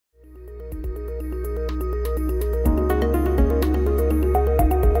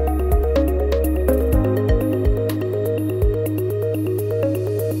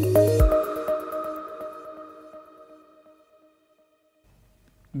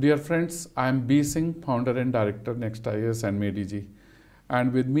Dear friends, I am B. Singh, founder and director Next IIS and MADG.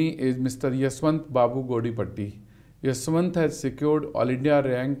 And with me is Mr. Yaswanth Babu Gaddipati. Yaswanth has secured All India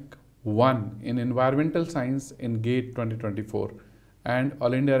rank 1 in Environmental Science in GATE 2024 and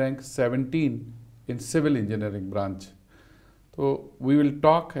All India rank 17 in Civil Engineering branch. So we will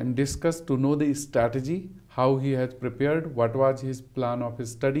talk and discuss to know the strategy, how he has prepared, what was his plan of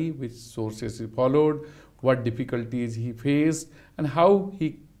his study, which sources he followed, what difficulties he faced, and how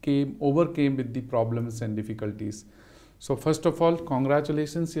he overcame with the problems and difficulties. So first of all,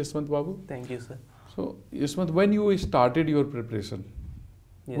 congratulations, Yaswanth Babu. Thank you, sir. So Yaswanth, when you started your preparation?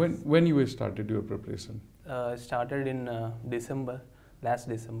 Yes. When you started your preparation? Started in last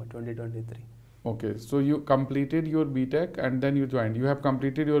December 2023. Okay, so you completed your BTech and then you joined. You have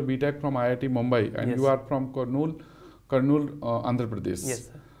completed your BTech from IIT Mumbai and yes. you are from Kurnool, Andhra Pradesh. Yes,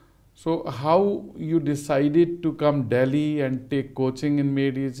 sir. So how you decided to come Delhi and take coaching in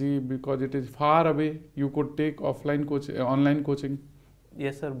MADG, because it is far away? You could take offline coaching, online coaching.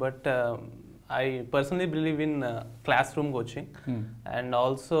 Yes, sir. But I personally believe in classroom coaching, and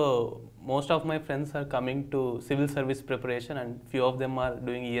also most of my friends are coming to civil service preparation, and few of them are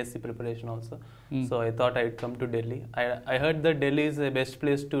doing ESC preparation also. So I thought I'd come to Delhi. I heard that Delhi is the best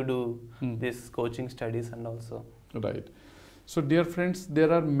place to do this coaching studies and also. Right. So dear friends,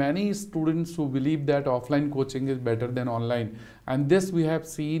 there are many students who believe that offline coaching is better than online, and this we have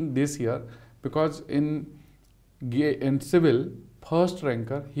seen this year, because in civil first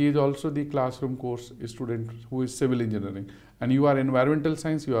ranker, he is also the classroom course student who is civil engineering, and you are environmental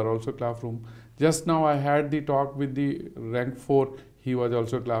science, you are also classroom. Just now I had the talk with the rank 4, he was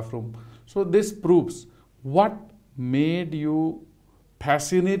also classroom. So this proves what made you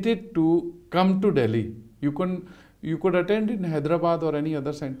fascinated to come to Delhi. You could attend in Hyderabad or any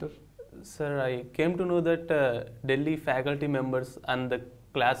other center? Sir, I came to know that Delhi faculty members and the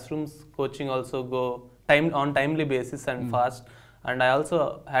classrooms coaching also go on timely basis and fast. And I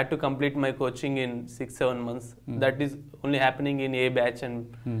also had to complete my coaching in 6-7 months. That is only happening in A batch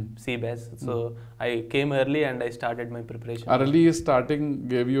and C batch. So I came early and I started my preparation. Early starting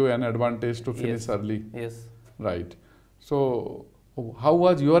gave you an advantage to finish early. Yes. Right. So how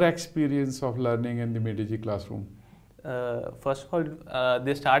was your experience of learning in the MADG classroom? First of all,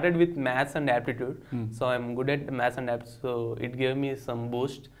 they started with maths and aptitude. So I'm good at maths and aptitude. So it gave me some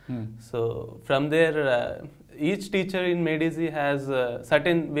boost. So from there, each teacher in MADG has a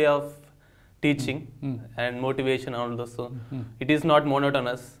certain way of teaching and motivation and all those. So it is not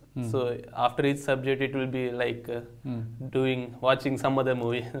monotonous. So after each subject, it will be like watching some other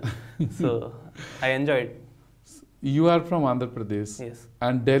movie. So I enjoyed. You are from Andhra Pradesh. Yes.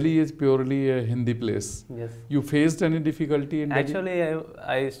 And Delhi is purely a Hindi place. Yes. You faced any difficulty in Delhi?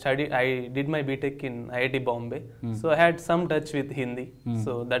 Actually, I did my BTech in IIT Bombay. So I had some touch with Hindi.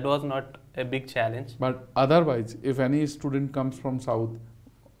 So that was not a big challenge. But otherwise, if any student comes from South,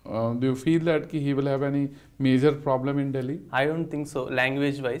 do you feel that he will have any major problem in Delhi? I don't think so,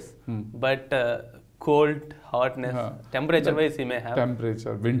 language wise. But cold, hotness, temperature wise he may have.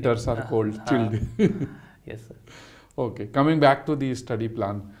 Temperature, winters are cold, chilled. Yes, sir. Okay, coming back to the study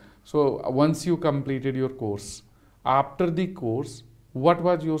plan. So once you completed your course, after the course, what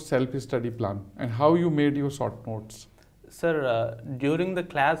was your self-study plan and how you made your short notes? Sir, during the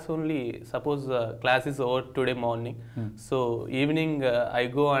class only, suppose class is over today morning, so evening I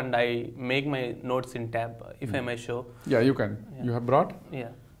go and I make my notes in tab, if I may show. Yeah, you can. Yeah. You have brought? Yeah.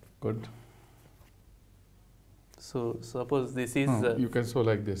 Good. So suppose this is... you can show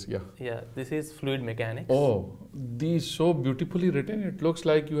like this, yeah. Yeah, this is fluid mechanics. Oh, these so beautifully written. It looks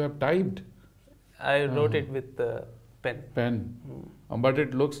like you have typed. I wrote it with pen. Pen. But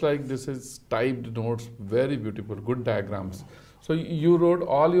it looks like this is typed notes. Very beautiful, good diagrams. So you wrote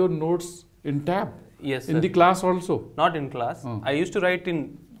all your notes in tab? Yes, in the class also? Not in class. I used to write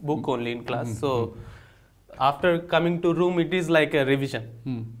in book only in class. So after coming to room, it is like a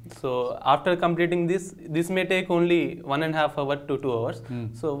revision. So after completing this may take only 1.5 hours to 2 hours.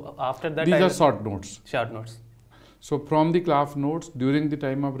 So after that, these are short notes. Short notes. So from the class notes, during the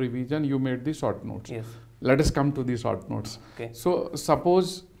time of revision, you made the short notes. Yes. Let us come to the short notes. Okay. So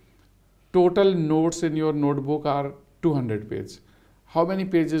suppose total notes in your notebook are 200 pages. How many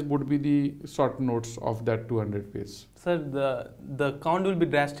pages would be the short notes of that 200 pages? Sir, the count will be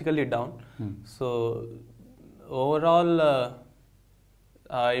drastically down. So overall,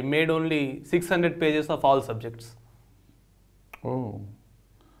 I made only 600 pages of all subjects. Oh,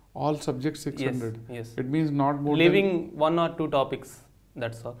 all subjects 600? Yes. It means not more leaving 1 or 2 topics,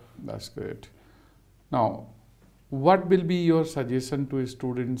 that's all. That's great. Now, what will be your suggestion to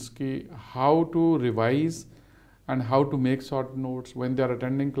students how to revise and how to make short notes when they are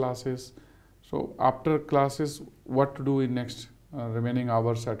attending classes. So after classes, what to do in next remaining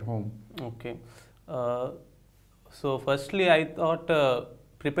hours at home? Okay. So firstly, I thought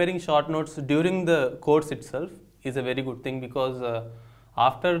preparing short notes during the course itself is a very good thing, because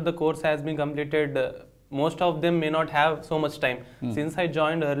after the course has been completed, most of them may not have so much time. Since I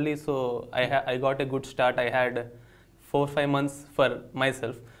joined early, so I got a good start. I had 4 or 5 months for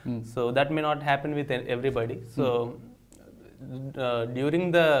myself. So that may not happen with everybody. So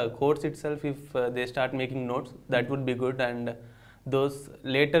during the course itself, if they start making notes, that would be good. And those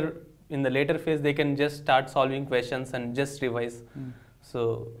later, in the later phase, they can just start solving questions and just revise.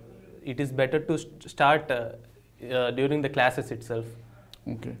 So it is better to start during the classes itself.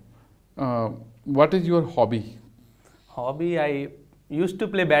 Okay. What is your hobby? Hobby, I used to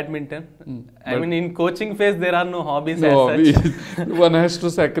play badminton. I mean, in coaching phase, there are no hobbies No as hobby. such. One has to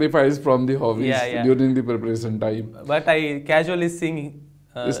sacrifice from the hobbies Yeah. during the preparation time. But I casually sing.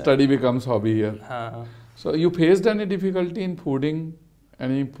 Study becomes hobby here. So you faced any difficulty in fooding?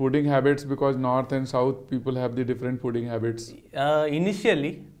 Any fooding habits, because north and south people have the different fooding habits?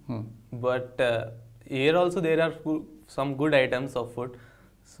 Initially, but here also there are some good items of food.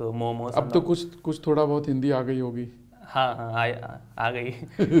 So momos. अब तो कुछ थोड़ा बहुत हिंदी आ गई होगी. हाँ आ गई.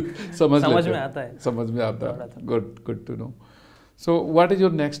 समझ में आता है. समझ में आता है. Good to know. So what is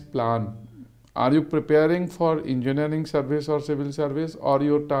your next plan? Are you preparing for engineering service or civil service, or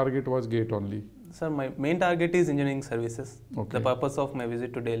your target was GATE only? Sir, my main target is engineering services. Okay. The purpose of my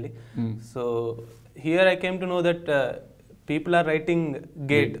visit to Delhi. So here I came to know that people are writing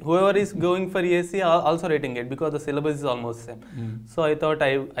GATE. Whoever is going for ESC are also writing GATE, because the syllabus is almost same. So I thought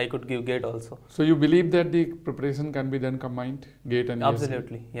I could give GATE also. So you believe that the preparation can be then combined, GATE and ESC?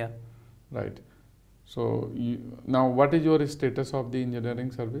 Absolutely, yeah. Right. So now what is your status of the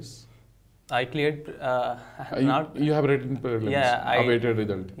engineering service? I cleared. You have written prelims. Yeah, awaited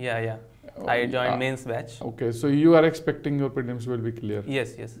result. Yeah. I joined mains batch. Okay, so you are expecting your prelims will be clear.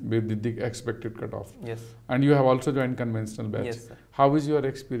 Yes. With the expected cutoff. Yes. And you have also joined conventional batch. Yes, sir. How is your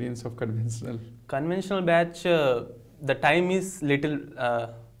experience of conventional? Conventional batch, the time is little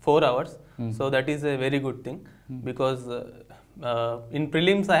 4 hours. So that is a very good thing, because in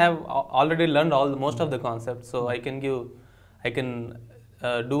prelims I have already learned most of the concepts. So I can do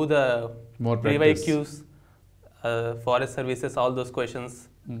the pre-IQs, forest services, all those questions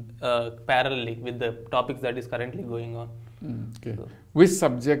parallelly with the topics that is currently going on. Okay. So, which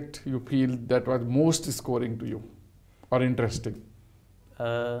subject you feel that was most scoring to you or interesting?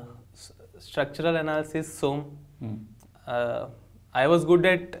 Structural analysis, SOM. I was good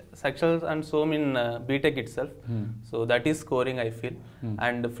at structural and SOM in BTech itself. So that is scoring, I feel.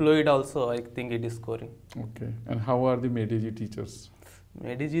 And fluid also, I think it is scoring. Okay. And how are the MEDG teachers?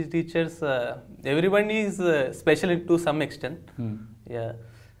 MEDG teachers, everybody is special to some extent. Yeah.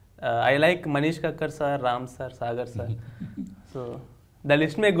 I like Manish Kakkar sir, Ram sir, Sagar sir. So the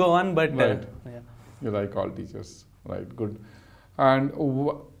list may go on, but right. Yeah. You like all teachers, right? Good. And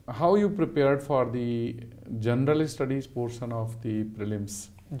how you prepared for the general studies portion of the prelims?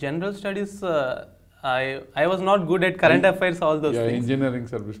 General studies, I was not good at current affairs, all those things. Yeah, engineering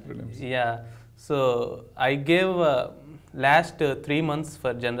service prelims. Yeah. So I gave last 3 months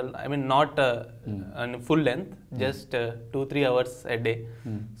for general. I mean, not on full length, just 2-3 hours a day.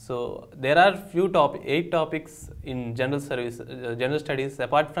 So there are 8 topics in general studies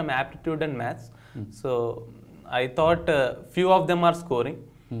apart from aptitude and maths. So I thought few of them are scoring.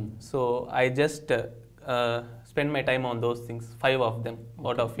 So I just spend my time on those things, 5 of them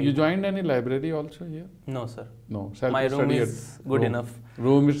out of 8. You joined any library also here? No, sir. No. My room is good enough.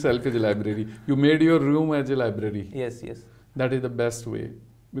 Room itself is a library. You made your room as a library. Yes. That is the best way,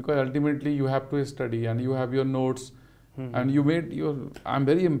 because ultimately you have to study and you have your notes, and you made I'm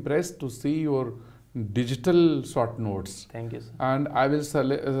very impressed to see your digital short notes. Thank you, sir. And I will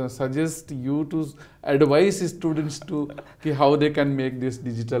suggest you to advise students to how they can make these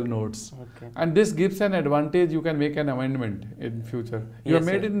digital notes. Okay. And this gives an advantage. You can make an amendment in future. You have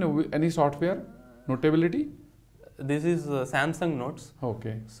made it in any software? Notability? This is Samsung Notes.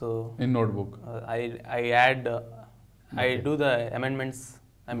 Okay. So in notebook. I add. I do the amendments.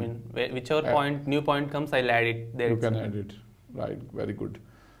 I mean, whichever new point comes, I'll add it there. You can add it. Right. Very good.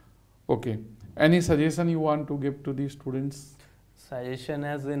 Okay. Any suggestion you want to give to the students? Suggestion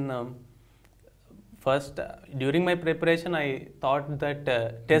as in, first, during my preparation, I thought that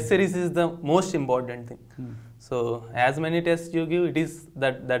test series is the most important thing. So as many tests you give, it is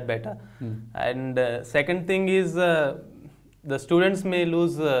that better. And second thing is, the students may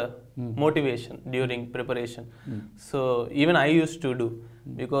lose motivation during preparation. So even I used to do,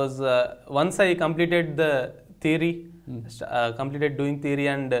 because once I completed the theory, completed doing theory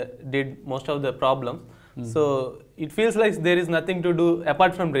and did most of the problems. So it feels like there is nothing to do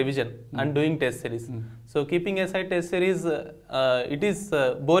apart from revision and doing test series. So keeping aside test series, it is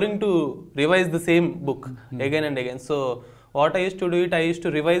boring to revise the same book again and again. So what I used to do, I used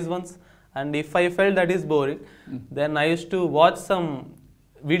to revise once, and if I felt that is boring, then I used to watch some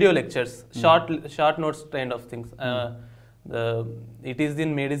video lectures, short notes kind of things. It is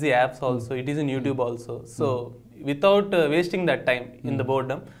in Medici apps also, it is in YouTube also. So without wasting that time in the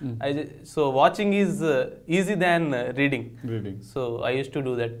boredom, so watching is easy than reading. So I used to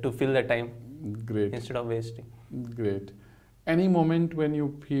do that to fill the time. Great. Instead of wasting. Great. Any moment when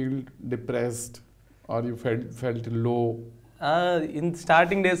you feel depressed or you felt low? In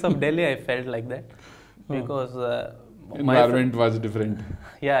starting days of Delhi, I felt like that because environment was different.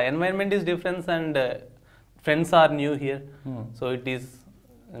 Yeah, environment is different and friends are new here, so it is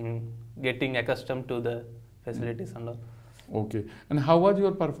getting accustomed to the facilities and all. Okay. And how was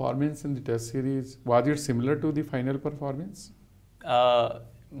your performance in the test series? Was it similar to the final performance?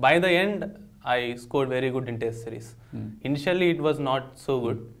 By the end, I scored very good in test series. Initially, it was not so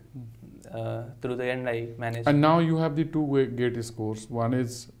good. Through the end, I managed. And now you have the two gate scores. One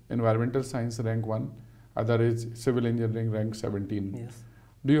is environmental science rank 1, other is civil engineering rank 17. Yes.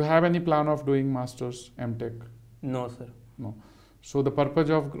 Do you have any plan of doing masters, MTech? No, sir. No. So the purpose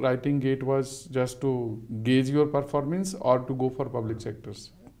of writing GATE was just to gauge your performance or to go for public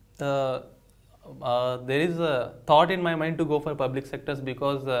sectors? There is a thought in my mind to go for public sectors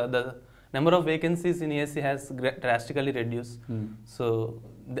because the number of vacancies in ESC has drastically reduced. So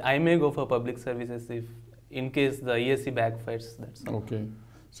I may go for public services if in case the ESC backfires. That's all. Okay.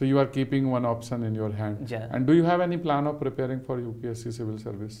 So you are keeping one option in your hand. Yeah. And do you have any plan of preparing for UPSC civil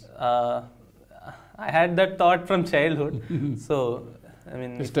service? I had that thought from childhood. So, I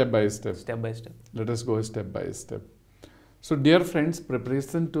mean, step by step. Step by step. Let us go step by step. So, dear friends,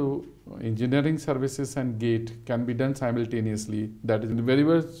 preparation to engineering services and GATE can be done simultaneously. That is very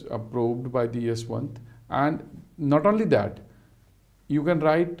much approved by the Yaswanth. And not only that, you can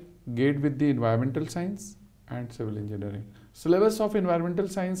write GATE with the environmental science and civil engineering. Syllabus of environmental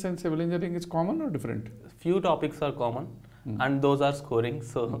science and civil engineering is common or different? Few topics are common and those are scoring.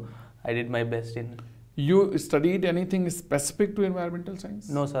 So, I did my best in. You studied anything specific to environmental science?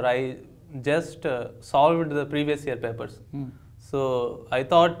 No, sir. I just solved the previous year papers. So I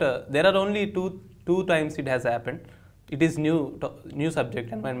thought there are only two times it has happened. It is new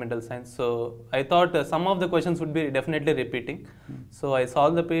subject, environmental science. So I thought some of the questions would be definitely repeating. So I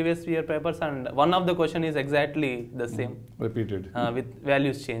solved the previous year papers, and one of the question is exactly the same. Repeated. With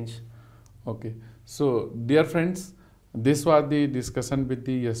values change. Okay. So dear friends, this was the discussion with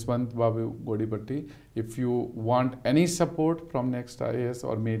the Yaswanth Babu Gaddipati. If you want any support from Next IIS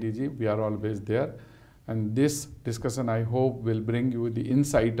or MADG, we are always there. And this discussion, I hope, will bring you the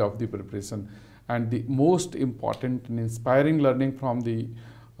insight of the preparation. And the most important and inspiring learning from the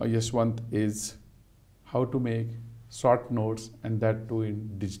Yaswanth is how to make short notes, and that too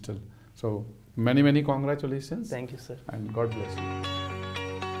in digital. So many congratulations. Thank you, sir. And God bless you.